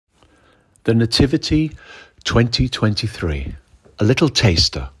The Nativity 2023, a little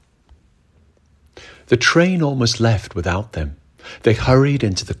taster. The train almost left without them. They hurried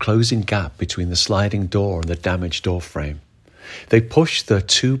into the closing gap between the sliding door and the damaged door frame. They pushed their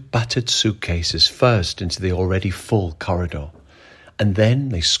two battered suitcases first into the already full corridor, and then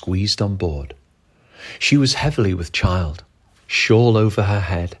they squeezed on board. She was heavily with child, shawl over her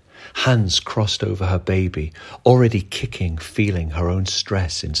head, hands crossed over her baby, already kicking, feeling her own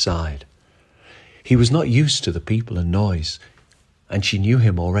stress inside. He was not used to the people and noise, and she knew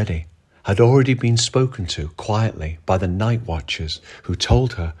him already, had already been spoken to quietly by the night watchers who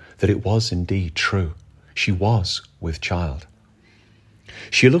told her that it was indeed true. She was with child.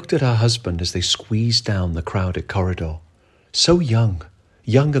 She looked at her husband as they squeezed down the crowded corridor. So young,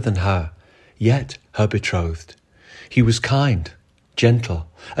 younger than her, yet her betrothed. He was kind, gentle,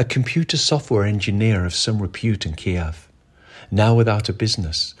 a computer software engineer of some repute in Kiev. Now without a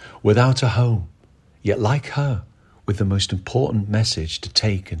business, without a home, yet like her, with the most important message to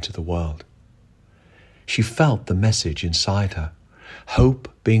take into the world. She felt the message inside her, hope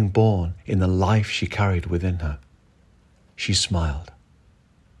being born in the life she carried within her. She smiled.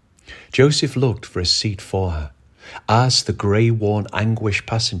 Joseph looked for a seat for her, asked the grey-worn, anguished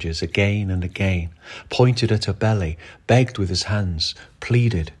passengers again and again, pointed at her belly, begged with his hands,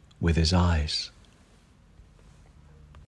 pleaded with his eyes.